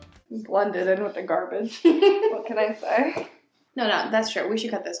blended in with the garbage. What can I say? No, that's true. We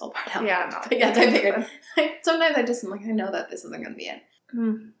should cut this whole part out. Yeah, no. But yeah, I figured. Sometimes I just am like, I know that this isn't going to be it.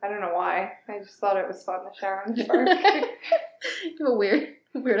 I don't know why. I just thought it was fun to shower in the park. You have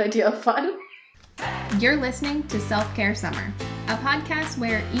a weird idea of fun. You're listening to Self-Care Summer, a podcast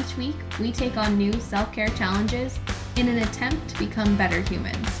where each week we take on new self-care challenges in an attempt to become better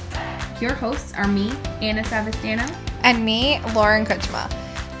humans. Your hosts are me, Anna Savastano, and me, Lauren Kuchma.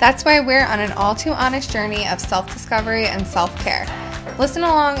 That's why we're on an all-too-honest journey of self-discovery and self-care. Listen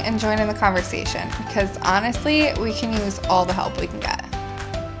along and join in the conversation, because honestly, we can use all the help we can get.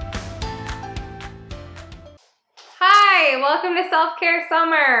 Hi, welcome to Self-Care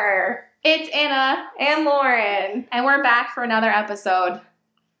Summer. It's Anna And Lauren. and we're back for another episode.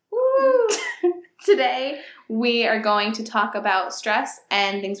 Woo! Today, we are going to talk about stress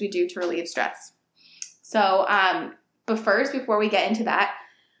and things we do to relieve stress. So, but first, before we get into that,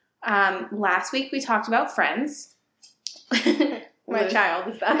 last week we talked about friends. My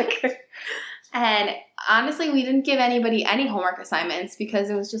child is back. And honestly, we didn't give anybody any homework assignments because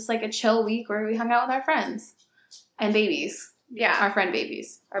it was just like a chill week where we hung out with our friends and babies. Yeah. Our friend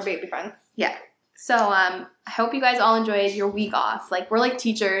babies. Our baby friends. Yeah. So, I hope you guys all enjoyed your week off. Like, we're like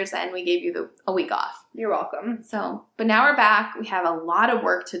teachers and we gave you a week off. You're welcome. So, but now we're back. We have a lot of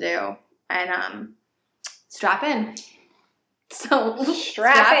work to do. And, strap in. So,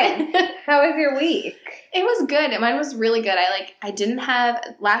 Strap in. How was your week? It was good. Mine was really good. I didn't have,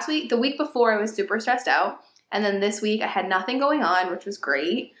 the week before I was super stressed out. And then this week I had nothing going on, which was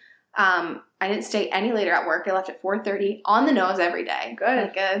great. I didn't stay any later at work. I left at 4:30 on the nose every day.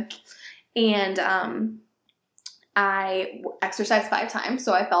 Good. And I exercised 5 times,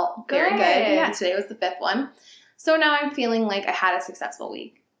 so I felt very good. Yeah, today was the 5th one. So now I'm feeling like I had a successful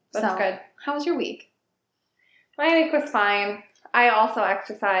week. That's good. How was your week? My week was fine. I also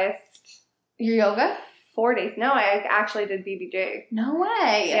exercised. Your yoga? 4 days. No, I actually did BBG. No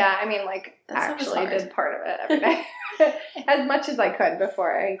way. Yeah, I mean, That's actually hard. did part of it every day. As much as I could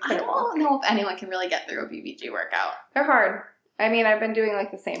before I I couldn't walk. don't know if anyone can really get through a BBG workout. They're hard. I mean, I've been doing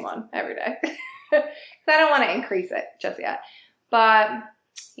the same one every day. Because I don't want to increase it just yet. But,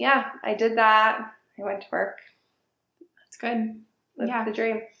 yeah, I did that. I went to work. That's good. Lived the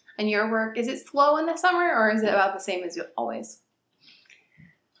dream. And your work, is it slow in the summer or is it about the same as always?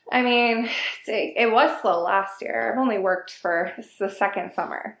 I mean, it was slow last year. I've only worked this is the second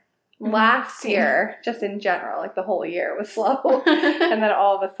summer. Mm-hmm. Last year, just in general, the whole year was slow. And then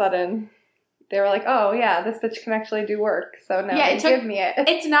all of a sudden, they were like, oh, yeah, this bitch can actually do work. So now give me it.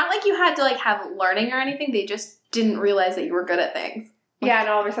 It's not like you had to have learning or anything. They just didn't realize that you were good at things. Yeah, and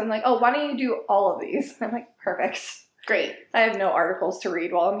all of a sudden, oh, why don't you do all of these? I'm like, perfect. Great. I have no articles to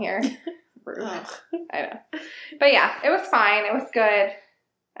read while I'm here. Rude. Ugh. I know. But yeah, it was fine. It was good.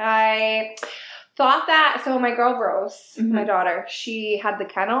 I thought that, so my girl Rose, my daughter, she had the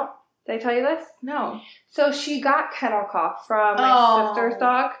kennel. Did I tell you this? No. So she got kennel cough from my sister's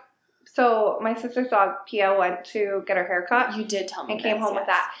dog. So my sister's dog, Pia, went to get her hair cut. You did tell me and came home with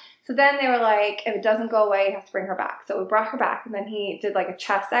that. So then they were like, if it doesn't go away, you have to bring her back. So we brought her back, and then he did a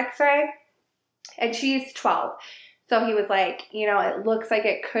chest x-ray, and she's 12. So he was like, it looks like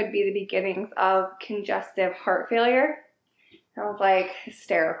it could be the beginnings of congestive heart failure. And I was like,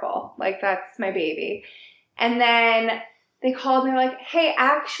 hysterical. That's my baby. And then they called and they were like, hey,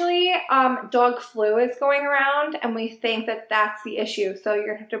 actually, dog flu is going around, and we think that that's the issue. So you're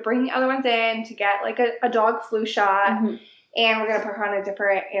going to have to bring the other ones in to get a dog flu shot, and we're going to put her on a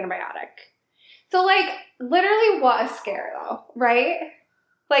different antibiotic. So literally what a scare though, right?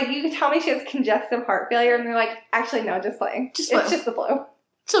 You could tell me she has congestive heart failure, and they're like, actually, no, just playing. It's just the flu.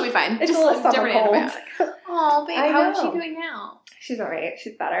 She'll be fine. It's just a little summer cold. Antibiotic. Oh, babe, how is she doing now? She's all right.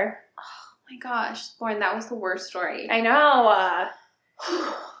 She's better. Oh, my gosh. Lauren, that was the worst story. I know.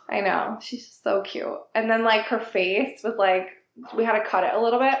 I know. She's just so cute. And then, her face was, we had to cut it a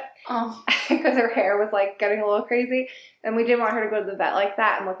little bit. Oh. Because her hair was, getting a little crazy. And we didn't want her to go to the vet like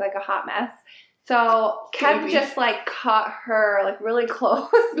that and look like a hot mess. So, Kev just, cut her, really close,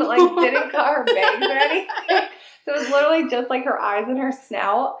 but, didn't cut her bangs or anything. So, it was literally just, her eyes and her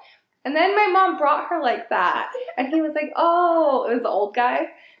snout. And then my mom brought her like that. And he was like, oh, it was the old guy.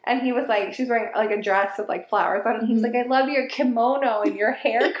 And he was like, she was wearing a dress with flowers on. And he was like, I love your kimono and your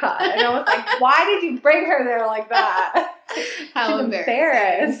haircut. And I was like, why did you bring her there like that? How She's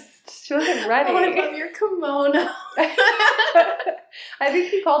embarrassed. She wasn't ready. Oh, I love your kimono. I think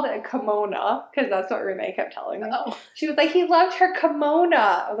he called it a kimono because that's what Renee kept telling me. Oh. She was like, he loved her kimono.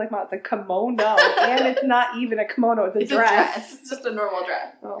 I was like, Mom, it's a kimono. And it's not even a kimono. It's a dress. It's just a normal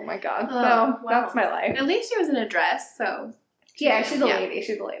dress. Oh, my God. Oh, so that's my life. At least she was in a dress, so Yeah, she's a lady.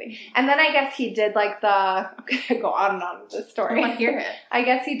 She's a lady. And then I guess he did like I'm going to go on and on with this story. I want to hear it. I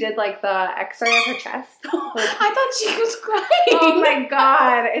guess he did like the x-ray of her chest. I thought she was crying. Oh my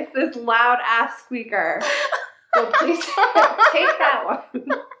God. It's this loud ass squeaker. So please take that one.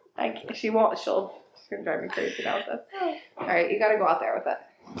 She won't. She's going to drive me crazy now with this. All right, you got to go out there with it.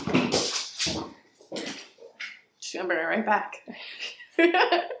 She's going to bring it right back.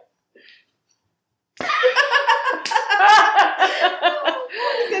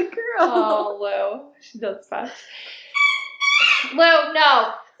 Good girl. Oh, Lou. She does fast. Lou,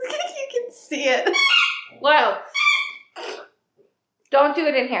 no. You can see it. Lou. Don't do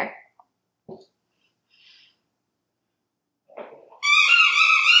it in here.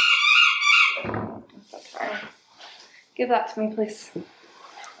 I'm so sorry. Give that to me, please.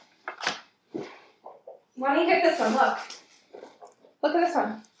 Why don't you get this one? Look. Look at this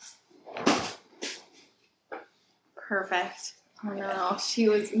one. Perfect. Oh no, she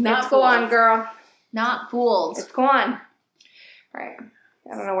was not. It's go on, girl. Not fooled. It's go on. Right.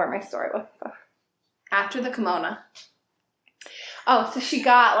 I don't know where my story was. So. After the kimono. Oh, so she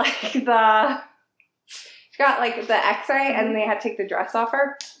got like the x-ray and they had to take the dress off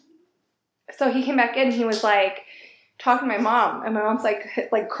her. So he came back in and he was like talking to my mom, and my mom's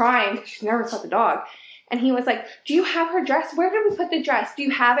like crying because she's nervous about the dog. And he was like, do you have her dress? Where did we put the dress? Do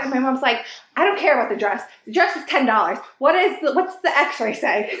you have it? And my mom's like, I don't care about the dress. The dress is $10. What's the x-ray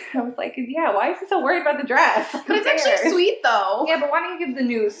say? I was like, yeah, why is he so worried about the dress? But it's actually sweet though. Yeah, but why don't you give the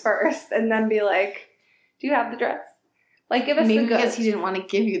news first and then be like, do you have the dress? Like, give us the goods. Maybe because he didn't want to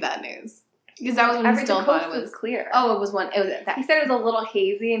give you that news. Because that was when he still thought it was clear. Oh, it was that. He said it was a little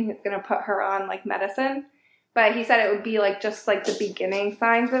hazy and he was going to put her on like medicine. But he said it would be like just like the beginning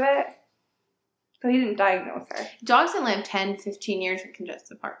signs of it. So he didn't diagnose her. Dogs that live 10, 15 years with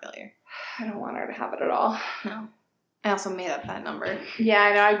congestive heart failure. I don't want her to have it at all. No. I also made up that number. Yeah,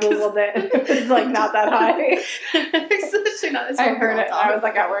 I know. I Googled it. It's like not that high. It's actually not. I heard it. I was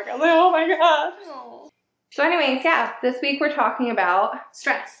like at work. I was like, oh my God. Oh. So anyways, yeah. This week we're talking about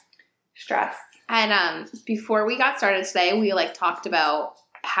stress. And before we got started today, we like talked about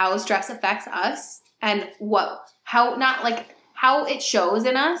how stress affects us and how it shows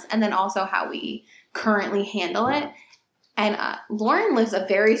in us, and then also how we currently handle it. And Lauren lives a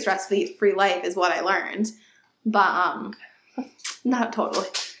very stress-free life, is what I learned. But not totally.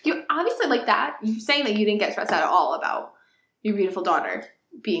 You obviously like that. You're saying that you didn't get stressed out at all about your beautiful daughter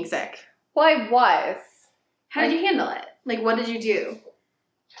being sick. Well, I was. How did you handle it? Like, what did you do?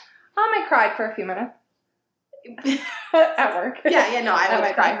 I cried for a few minutes at work. Yeah, no, I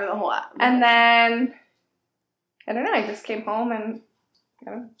would cry for the whole hour. And then I don't know. I just came home and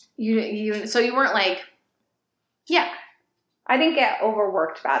So you weren't like, yeah. I didn't get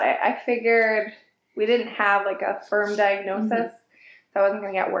overworked about it. I figured we didn't have like a firm diagnosis, so I wasn't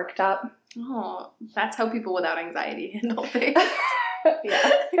going to get worked up. Oh, that's how people without anxiety handle things.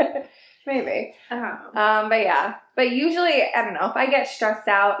 Yeah, maybe. But yeah. But usually, I don't know, if I get stressed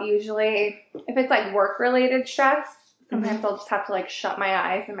out, usually, if it's like work-related stress, sometimes I'll just have to like shut my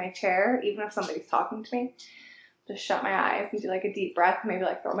eyes in my chair, even if somebody's talking to me. Just shut my eyes and do like a deep breath, maybe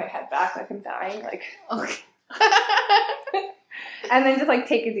like throw my head back like I'm dying, like, okay. And then just like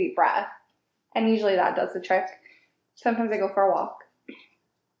take a deep breath. And usually that does the trick. Sometimes I go for a walk.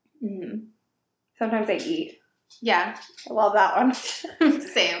 Mm-hmm. Sometimes I eat. Yeah. I love that one.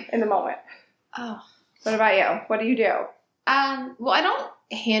 Same. In the moment. Oh. What about you? What do you do? Well, I don't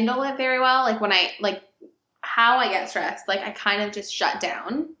handle it very well. Like when how I get stressed, like I kind of just shut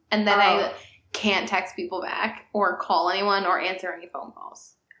down and then I can't text people back or call anyone or answer any phone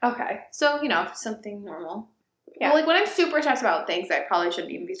calls. Okay. So, something normal. Yeah. Well, like when I'm super stressed about things that I probably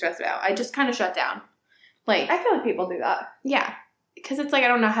shouldn't even be stressed about, I just kind of shut down. Like, I feel like people do that. Yeah. Because it's like I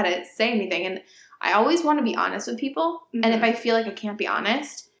don't know how to say anything. And I always want to be honest with people. Mm-hmm. And if I feel like I can't be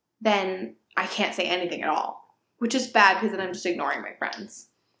honest, then I can't say anything at all. Which is bad because then I'm just ignoring my friends.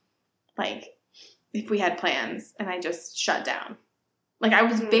 Like, if we had plans and I just shut down. Like, I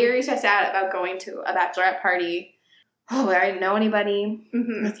was very stressed out about going to a bachelorette party. Oh, I didn't know anybody.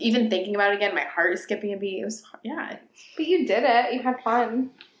 Mm-hmm. Even thinking about it again, my heart is skipping a beat. It was, yeah. But you did it. You had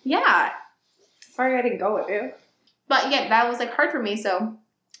fun. Yeah. Sorry I didn't go with you. But, yeah, that was, like, hard for me, so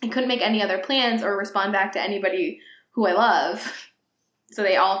I couldn't make any other plans or respond back to anybody who I love. So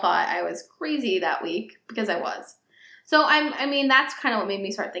they all thought I was crazy that week, because I was. So, I mean, that's kind of what made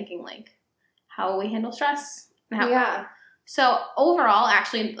me start thinking, like, how we handle stress. Yeah. So, overall,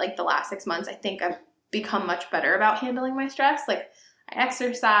 actually, like, the last 6 months, I think I've become much better about handling my stress. Like, I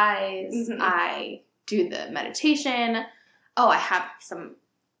exercise, I do the meditation. Oh, I have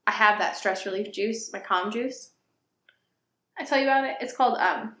that stress relief juice, my Calm juice. I tell you about it? It's called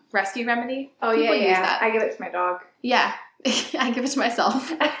Rescue Remedy. Oh, People yeah. use that. I give it to my dog. Yeah. I give it to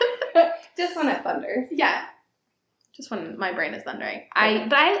myself. Just when it thunders. Yeah. Just when my brain is thundering.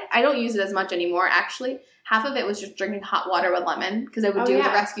 But I don't use it as much anymore, actually. Half of it was just drinking hot water with lemon, because I would do the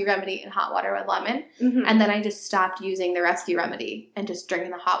Rescue Remedy in hot water with lemon. Mm-hmm. And then I just stopped using the Rescue Remedy and just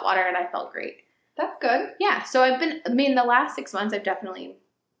drinking the hot water, and I felt great. That's good. Yeah, so the last 6 months I've definitely,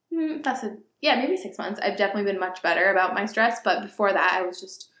 maybe 6 months, I've definitely been much better about my stress, but before that I was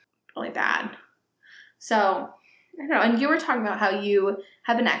just really bad. So, I don't know, and you were talking about how you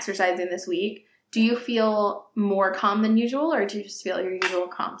have been exercising this week. Do you feel more calm than usual, or do you just feel your usual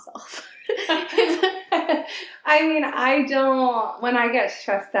calm self? I mean, I don't, when I get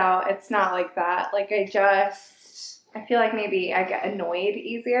stressed out, it's not like that. Like, I feel like maybe I get annoyed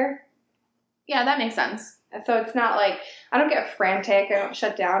easier. Yeah, that makes sense. So it's not like, I don't get frantic, I don't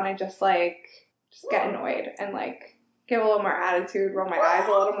shut down, I just get annoyed and like give a little more attitude, roll my eyes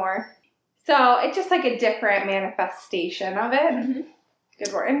a little more. So it's just like a different manifestation of it. Mm-hmm.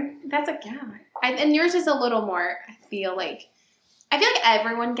 Good word. That's and yours is a little more, I feel like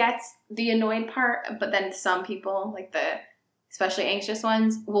everyone gets the annoyed part, but then some people, like the especially anxious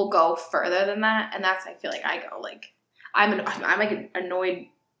ones, will go further than that, and that's, I feel like I go, like, I'm like an annoyed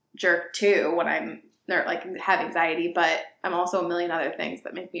jerk too when I'm have anxiety, but I'm also a million other things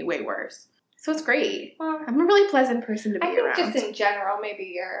that make me way worse. So it's great. Well, I'm a really pleasant person to be around. I think just in general,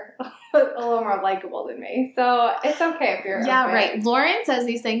 maybe you're a little more likable than me. So it's okay if you're right. Lauren says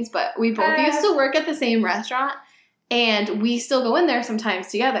these things, but we both used to work at the same restaurant, and we still go in there sometimes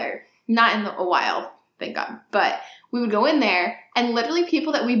together. Not in a while, thank God. But we would go in there, and literally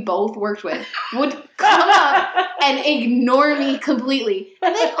people that we both worked with would come up and ignore me completely.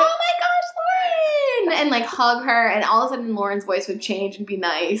 And then, oh my gosh, Lauren! And like hug her, and all of a sudden Lauren's voice would change and be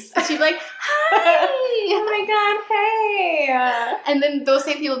nice. She'd be like, hi! Oh my God, hey! And then those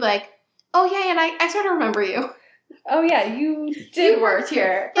same people would be like, oh yeah, and I sort of remember you. Oh yeah, you did work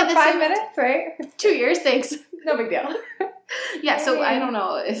here for 5 minutes, right? 2 years, thanks. No big deal. Yeah, so I don't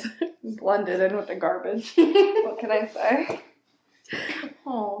know if blended in with the garbage. What can I say?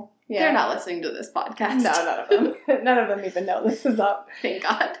 Oh, yeah. They're not listening to this podcast. No, none of them. None of them even know this is up. Thank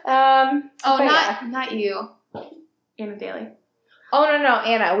God. Not you, Anna Daly. Oh no,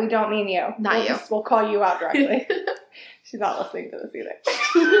 Anna. We don't mean you. Not you. We'll call you out directly. She's not listening to this either.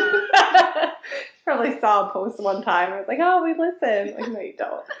 Probably saw a post one time and was like, "Oh, we listen." Like, no, you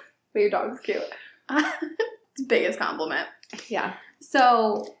don't. But your dog's cute. It's the biggest compliment. Yeah.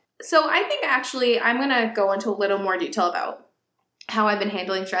 So I think actually I'm going to go into a little more detail about how I've been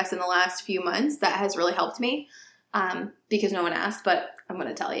handling stress in the last few months. That has really helped me because no one asked, but I'm going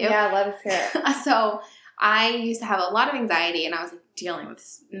to tell you. Yeah, let us hear it. So I used to have a lot of anxiety, and I was dealing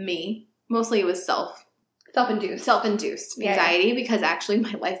with me. Mostly it was self-induced anxiety, because actually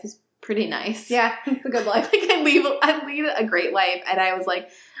my life is pretty nice. Yeah, it's a good life. Like I lead a great life, and I was like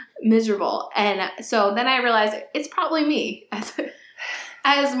miserable. And so then I realized it's probably me,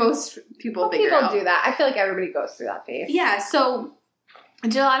 as most people figure out. People do that. I feel like everybody goes through that phase. Yeah, so I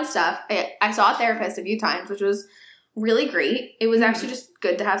did a lot of stuff. I saw a therapist a few times, which was really great. It was actually just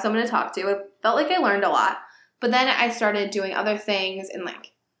good to have someone to talk to. It felt like I learned a lot. But then I started doing other things, and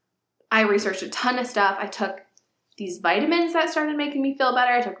like I researched a ton of stuff. I took these vitamins that started making me feel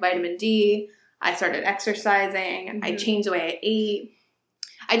better. I took vitamin D. I started exercising. Mm-hmm. I changed the way I ate.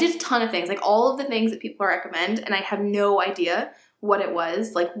 I did a ton of things, like all of the things that people recommend, and I have no idea what it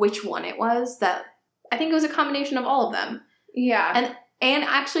was, like which one it was. That I think it was a combination of all of them. Yeah. And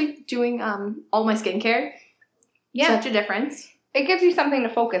actually doing all my skincare. Yeah. Such a difference. It gives you something to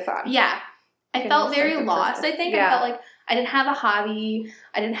focus on. Yeah. I felt very lost, I think. Yeah. I felt like I didn't have a hobby.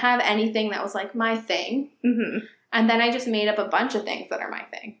 I didn't have anything that was like my thing. Mm-hmm. And then I just made up a bunch of things that are my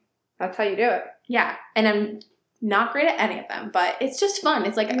thing. That's how you do it. Yeah. And I'm not great at any of them, but it's just fun.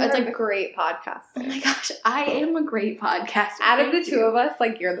 It's like a great podcaster. Oh my gosh, I am a great podcaster. Out of the two of us,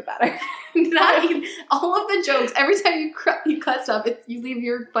 like, you're the better. Not even all of the jokes. Every time you cut stuff, you leave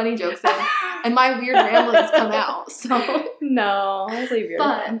your funny jokes in, and my weird ramblings come out. So no, I leave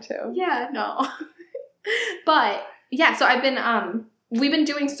yours in too. Yeah, no. But yeah, so I've been we've been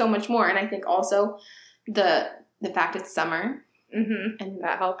doing so much more, and I think also the fact it's summer, mm-hmm. and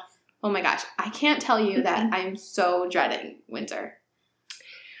that helps. Oh my gosh, I can't tell you that I'm so dreading winter.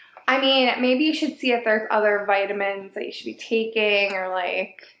 I mean, maybe you should see if there's other vitamins that you should be taking, or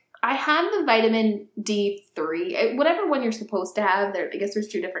like... I have the vitamin D3, whatever one you're supposed to have. I guess there's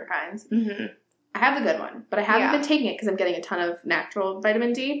 2 different kinds. Mm-hmm. I have the good one, but I haven't been taking it because I'm getting a ton of natural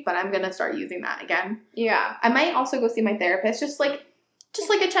vitamin D, but I'm going to start using that again. Yeah. I might also go see my therapist, just like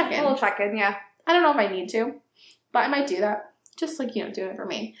a check-in. A little check-in, yeah. I don't know if I need to, but I might do that. just like, you know, doing it for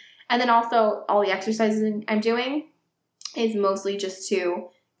me. And then also all the exercises I'm doing is mostly just to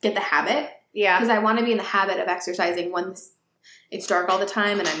get the habit. Yeah. Because I want to be in the habit of exercising when it's dark all the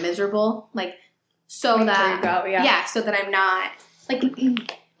time and I'm miserable. Like, so Make that, sure you go, yeah. so that I'm not,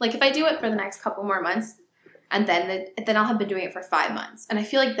 like if I do it for the next couple more months, and then I'll have been doing it for 5 months. And I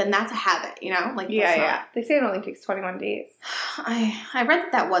feel like then that's a habit, you know? Like, Yeah. They say it only takes 21 days. I read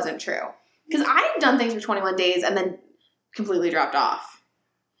that wasn't true. Because I've done things for 21 days and then completely dropped off.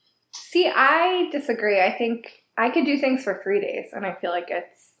 See, I disagree. I think I could do things for 3 days, and I feel like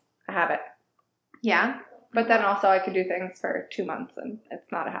it's a habit. Yeah? But then also I could do things for 2 months, and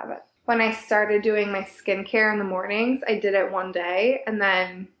it's not a habit. When I started doing my skincare in the mornings, I did it one day, and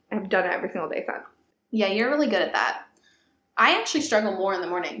then I've done it every single day since. Yeah, you're really good at that. I actually struggle more in the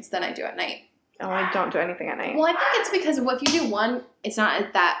mornings than I do at night. Oh, I don't do anything at night. Well, I think it's because if you do one, it's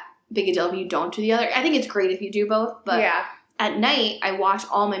not that big a deal if you don't do the other. I think it's great if you do both, but yeah. At night, I wash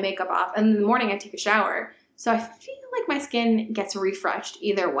all my makeup off, and in the morning, I take a shower. So I feel like my skin gets refreshed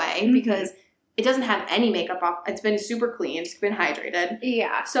either way because it doesn't have any makeup off. It's been super clean. It's been hydrated.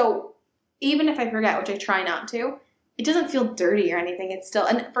 Yeah. So even if I forget, which I try not to, it doesn't feel dirty or anything. It's still,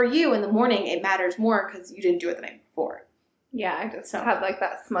 and for you in the morning, it matters more because you didn't do it the night before. Yeah, I just have like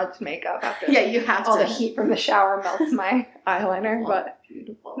that smudged makeup after. Yeah, you have all to. the heat from the shower melts my eyeliner, but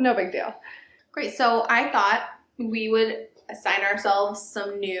beautiful. No big deal. Great. So I thought we would assign ourselves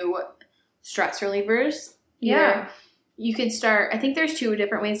some new stress relievers. Yeah. You could start, I think there's 2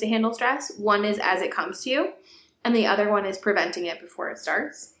 different ways to handle stress. One is as it comes to you, and the other one is preventing it before it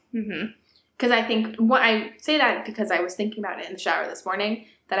starts. Mm-hmm. Because I think, I say that because I was thinking about it in the shower this morning,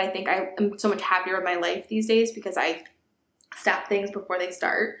 that I think I am so much happier with my life these days because I stop things before they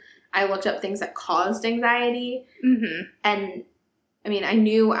start. I looked up things that caused anxiety. Mm-hmm. And, I mean, I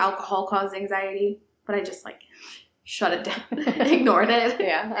knew alcohol caused anxiety, but I just, like, shut it down, ignored it.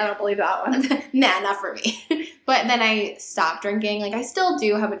 Yeah, I don't believe that one. Nah, not for me. But then I stopped drinking. Like, I still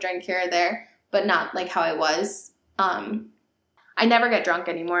do have a drink here or there, but not, like, how I was. I never get drunk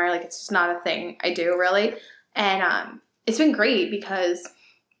anymore. Like, it's just not a thing I do, really. And it's been great because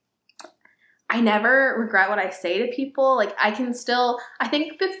I never regret what I say to people. Like, I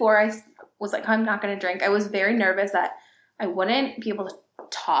think before I was like, I'm not going to drink, I was very nervous that I wouldn't be able to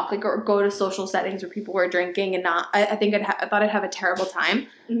talk, like, or go to social settings where people were drinking and not, I think I thought I'd have a terrible time.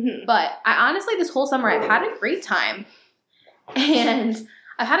 Mm-hmm. But I honestly, this whole summer, I've had a great time. And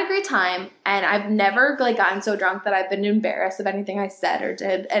I've never, like, gotten so drunk that I've been embarrassed of anything I said or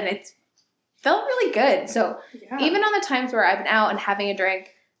did. And it's felt really good. So even on the times where I've been out and having a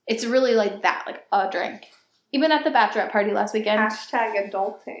drink, it's really like that, like a drink. Even at the bachelorette party last weekend.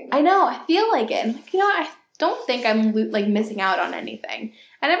 #adulting. I know. I feel like it. Like, you know, I don't think I'm, like, missing out on anything.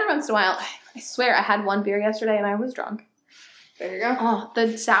 And every once in a while, I swear I had 1 beer yesterday and I was drunk. There you go. Oh,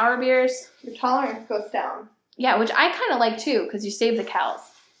 the sour beers. Your tolerance goes down. Yeah, which I kind of like, too, because you save the calories.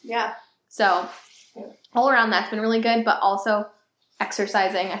 Yeah. So, all around that's been really good, but also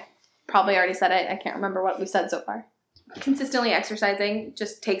exercising. I probably already said it. I can't remember what we said so far. Consistently exercising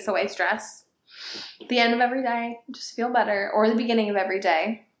just takes away stress. At the end of every day, just feel better, or the beginning of every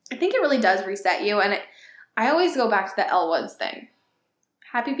day. I think it really does reset you, and I always go back to the Elle Woods thing.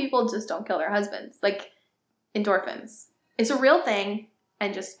 Happy people just don't kill their husbands. Like, endorphins. It's a real thing,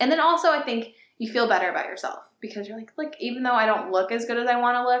 and then also I think you feel better about yourself because you're like, even though I don't look as good as I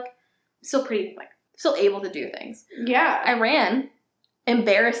want to look, I'm still pretty, like, still able to do things. Yeah. I ran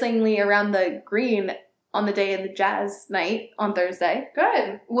embarrassingly around the green on the day of the jazz night on Thursday.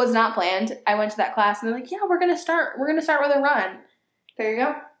 Good. Was not planned. I went to that class and they're like, yeah, we're going to start with a run. There you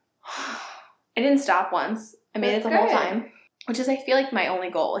go. I didn't stop once. I made it the whole good. time, which is, I feel like, my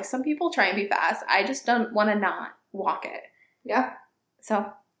only goal. Like, some people try and be fast. I just don't want to not walk it. Yeah.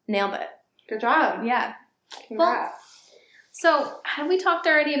 So, nailed it. Good job. Yeah. Congrats. So, have we talked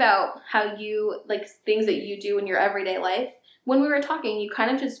already about how you, like, things that you do in your everyday life? When we were talking, you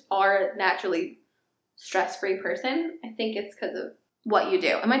kind of just are a naturally stress-free person. I think it's because of what you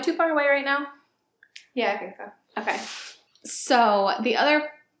do. Am I too far away right now? Yeah, I think so. Okay. So, the other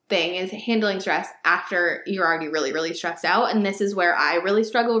thing is handling stress after you're already really, really stressed out. And this is where I really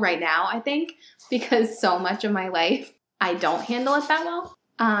struggle right now, I think, because so much of my life, I don't handle it that well.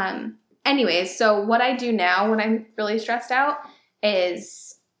 Anyways, so what I do now when I'm really stressed out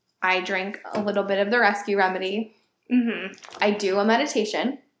is I drink a little bit of the Rescue Remedy. Mm-hmm. I do a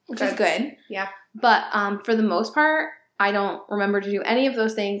meditation, which is good. Yeah. But for the most part, I don't remember to do any of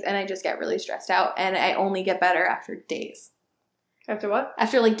those things, and I just get really stressed out, and I only get better after days. After what?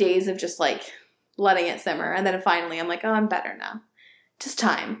 After, like, days of just, like, letting it simmer, and then finally I'm like, oh, I'm better now. Just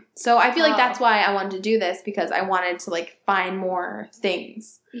time. So I feel like that's why I wanted to do this, because I wanted to, like, find more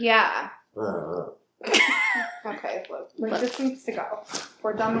things. Yeah. Okay, look, this needs to go.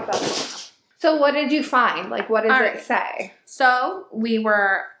 We're done with that one. So what did you find? Like, what does it say? So we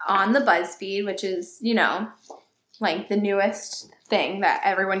were on the BuzzFeed, which is, you know, like the newest thing that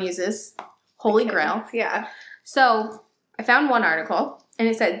everyone uses. Holy grail. Yeah. So I found one article, and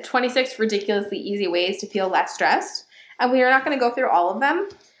it said 26 ridiculously easy ways to feel less stressed. And we are not going to go through all of them.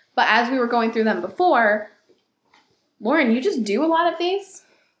 But as we were going through them before, Lauren, you just do a lot of these.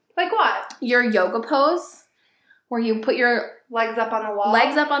 Like what? Your yoga pose, where you put your legs up on the wall.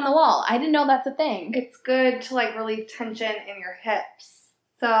 Legs up on the wall. I didn't know that's a thing. It's good to, like, relieve tension in your hips.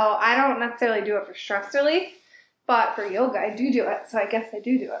 So I don't necessarily do it for stress relief, but for yoga, I do it. So I guess I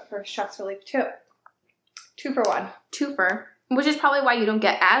do it for stress relief, too. 2 for 1. 2 for. Which is probably why you don't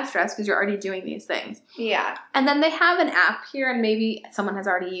get as stressed, because you're already doing these things. Yeah. And then they have an app here, and maybe someone has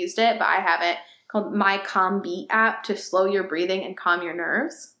already used it, but I haven't, called My Calm Beat app to slow your breathing and calm your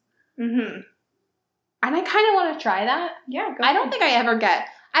nerves. Mm-hmm. And I kind of want to try that. Yeah, I don't think I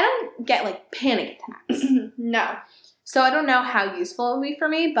don't get, like, panic attacks. No. So I don't know how useful it will be for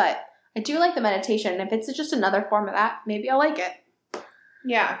me, but I do like the meditation. And if it's just another form of that, maybe I'll like it.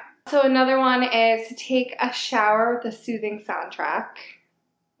 Yeah. So another one is to take a shower with a soothing soundtrack.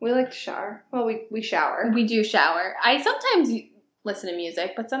 We like to shower. Well, we shower. We do shower. I sometimes listen to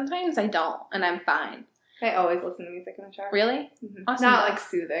music, but sometimes I don't, and I'm fine. I always listen to music in the shower. Really? Mm-hmm. Awesome. Not like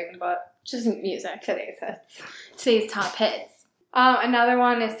soothing, but just music. Today's hits. Today's top hits. Another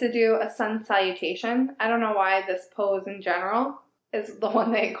one is to do a sun salutation. I don't know why this pose in general is the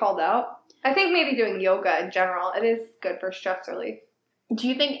one they called out. I think maybe doing yoga in general, it is good for stress relief. Do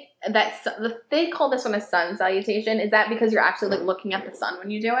you think that they call this one a sun salutation? Is that because you're actually, like, looking at the sun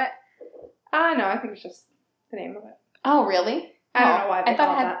when you do it? No, I think it's just the name of it. Oh, really? I don't know why they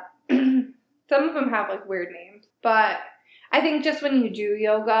call it that. Some of them have, like, weird names. But I think just when you do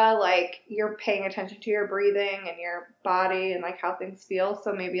yoga, like, you're paying attention to your breathing and your body and, like, how things feel.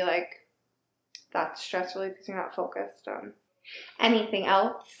 So maybe, like, that's stress relief because you're not focused on anything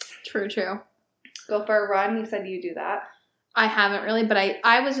else. True. Go for a run. You said you do that. I haven't really, but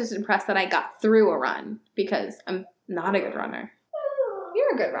I was just impressed that I got through a run, because I'm not a good runner.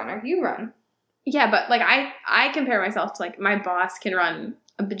 You're a good runner. You run. Yeah, but, like, I compare myself to, like, my boss can run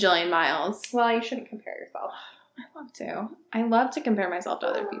a bajillion miles. Well, you shouldn't compare yourself. I love to. I love to compare myself to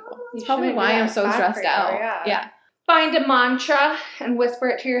other people. That's You probably shouldn't why do that. I'm so It's bad stressed for you, out. Yeah. Find a mantra and whisper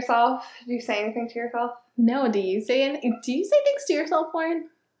it to yourself. Do you say anything to yourself? No, do you say things to yourself, Lauren?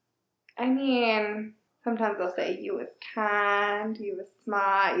 I mean, sometimes I'll say, you was kind, you was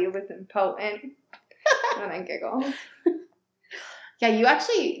smart, you was impotent. And I giggle. Yeah,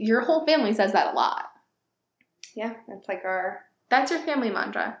 your whole family says that a lot. Yeah, that's like that's your family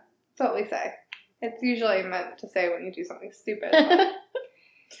mantra. That's what we say. It's usually meant to say when you do something stupid.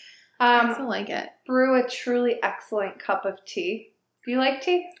 I still like it. Brew a truly excellent cup of tea. Do you like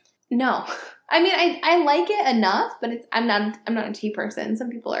tea? No. I mean, I like it enough, but I'm not a tea person. Some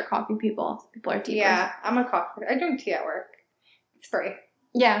people are coffee people. Some people are tea Yeah, I'm a coffee person. I drink tea at work. It's free.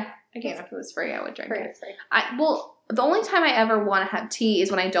 Yeah. I guess if it was free, I would drink it. It's free. The only time I ever want to have tea is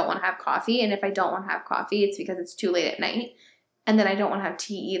when I don't want to have coffee. And if I don't want to have coffee, it's because it's too late at night. And then I don't want to have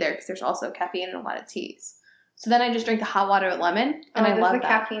tea either, because there's also caffeine in a lot of teas. So then I just drink the hot water with lemon, and I love that. Does the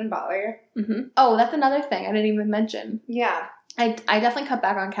caffeine bother you? Mm-hmm. Oh, that's another thing I didn't even mention. Yeah. I definitely cut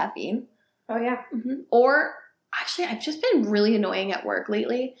back on caffeine. Oh, yeah. Mm-hmm. Or, actually, I've just been really annoying at work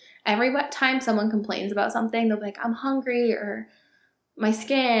lately. Every time someone complains about something, they'll be like, I'm hungry, or my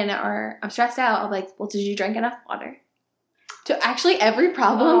skin, or I'm stressed out. I'll be like, well, did you drink enough water? To actually every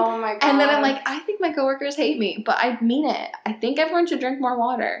problem. Oh, my God. And then I'm like, I think my coworkers hate me, but I mean it. I think everyone should drink more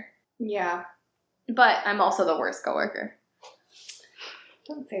water. Yeah. But I'm also the worst coworker.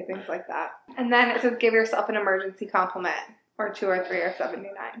 Don't say things like that. And then it says, give yourself an emergency compliment, or 2 or 3 or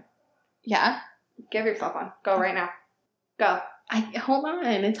 79. Yeah? Give yourself one. Go right now. Go. Hold on.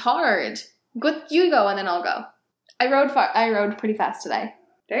 It's hard. You go, and then I'll go. I rode pretty fast today.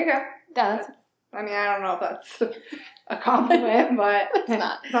 There you go. Yeah, I mean, I don't know if that's a compliment, but it's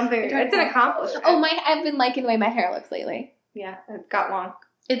not. Something. It's an accomplishment. Oh, I've been liking the way my hair looks lately. Yeah, it got long.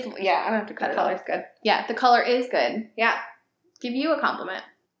 I don't have to cut The it color's off. good. Yeah, the color is good. Yeah. Give you a compliment.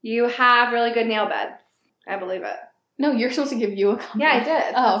 You have really good nail beds. I believe it. No, you're supposed to give you a compliment. Yeah, I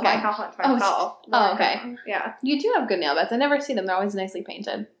did. Oh, That's okay. my compliment to myself. Oh, okay. Yeah. You do have good nail beds. I never see them. They're always nicely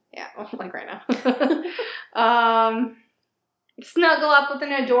painted. Yeah, like right now. Snuggle up with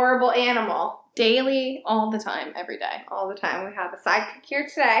an adorable animal. Daily, all the time, every day. All the time. We have a sidekick here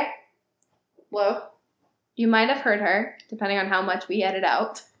today. Lou. You might have heard her, depending on how much we edit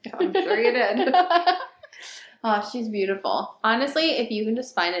out. I'm sure you did. Oh, she's beautiful. Honestly, if you can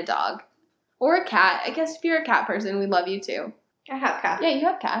just find a dog or a cat, I guess if you're a cat person, we love you too. I have cats. Yeah, you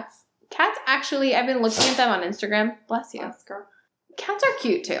have cats. Cats actually, I've been looking at them on Instagram. Bless you. Yes, girl. Cats are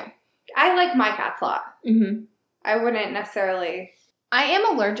cute too. I like my cats a lot. Mm-hmm. I wouldn't necessarily. I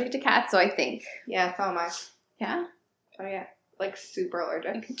am allergic to cats, so I think. Yeah, so am I. Yeah? Oh, yeah. Like, super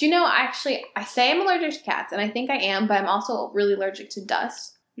allergic. Do you know, actually, I say I'm allergic to cats, and I think I am, but I'm also really allergic to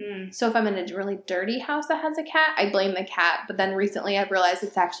dust. So if I'm in a really dirty house that has a cat, I blame the cat. But then recently I've realized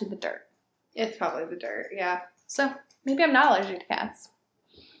it's actually the dirt. It's probably the dirt, yeah. So maybe I'm not allergic to cats.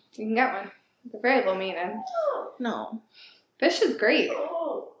 You can get one. They're very low maintenance. No. Fish is great.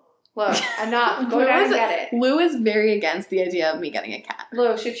 Look, enough. Go down and get it. Lou is very against the idea of me getting a cat.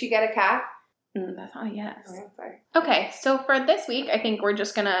 Lou, should she get a cat? That's not a yes. Oh, I'm sorry. Okay, so for this week, I think we're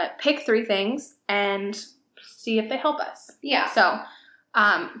just going to pick 3 things and see if they help us. Yeah. So,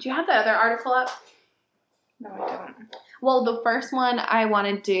 do you have the other article up? No, I don't. Well, the first one I want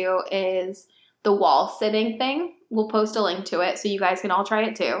to do is the wall sitting thing. We'll post a link to it so you guys can all try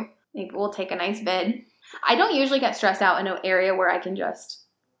it too. Maybe we'll take a nice vid. I don't usually get stressed out in an area where I can just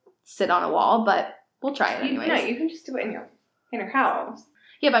sit on a wall, but we'll try it anyways. No, you can just do it in your house.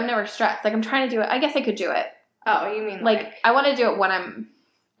 Yeah, but I'm never stressed. Like, I'm trying to do it. I guess I could do it. Oh, you mean Like I want to do it when I'm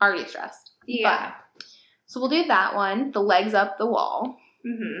already stressed. Yeah. So we'll do that one, the legs up the wall.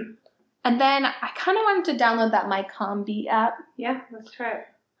 Mm-hmm. And then I kind of wanted to download that My Calm Beat app. Yeah, let's try it.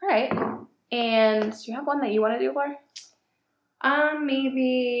 All right. And do you have one that you want to do, Laura?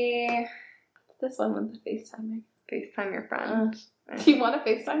 Maybe This one with the FaceTiming. FaceTime your friend. Do you want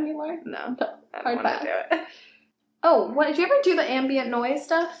to FaceTime me, Laura? No, I Hard don't want pass. to do it. Oh, what, did you ever do the ambient noise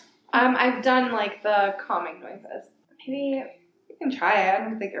stuff? I've done like the calming noises. Maybe you can try it. I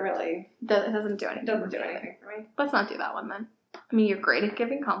don't think it really It doesn't do anything. doesn't do anything for me. Let's not do that one then. I mean, you're great at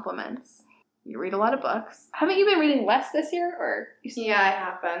giving compliments. You read a lot of books. Haven't you been reading less this year, or Yeah, I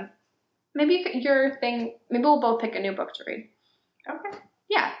have been. maybe your thing? Maybe we'll both pick a new book to read. Okay.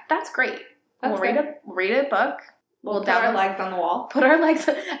 Yeah, that's great. That's We'll read a book. We'll put our legs on the wall. Put our legs.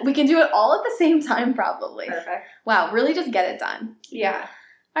 We can do it all at the same time, probably. Perfect. Wow, really, just get it done. Yeah.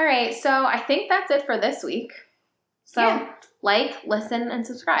 All right, so I think that's it for this week. So, Yeah. like, listen, and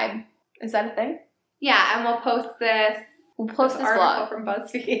subscribe. Is that a thing? Yeah, and we'll post this. We'll post this article blog. from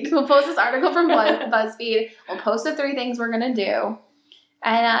BuzzFeed. We'll post this article from BuzzFeed. We'll post the 3 things we're going to do.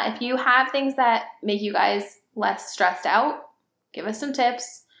 And if you have things that make you guys less stressed out, give us some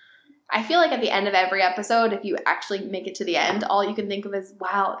tips. I feel like at the end of every episode, if you actually make it to the end, all you can think of is,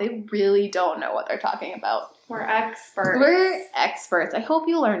 wow, they really don't know what they're talking about. We're experts. We're experts. I hope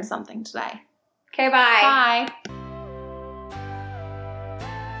you learned something today. Okay, bye. Bye.